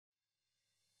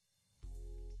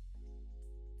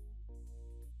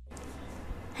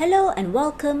Hello and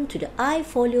welcome to the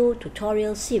iFolio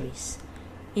tutorial series.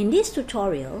 In this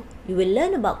tutorial, you will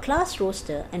learn about class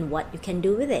roster and what you can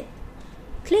do with it.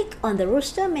 Click on the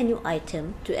roster menu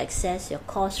item to access your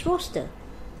course roster.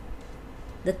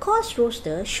 The course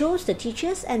roster shows the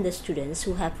teachers and the students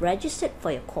who have registered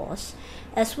for your course,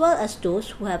 as well as those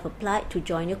who have applied to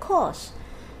join your course.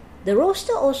 The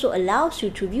roster also allows you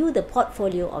to view the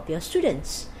portfolio of your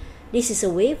students. This is a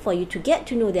way for you to get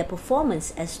to know their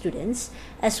performance as students,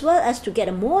 as well as to get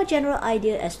a more general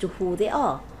idea as to who they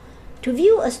are. To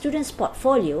view a student's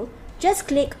portfolio, just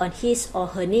click on his or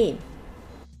her name.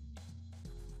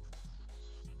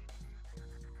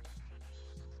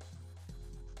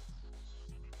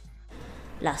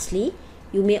 Lastly,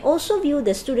 you may also view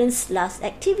the student's last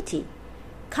activity.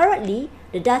 Currently,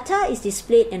 the data is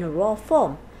displayed in a raw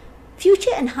form.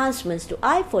 Future enhancements to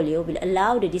iFolio will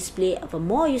allow the display of a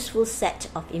more useful set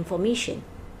of information.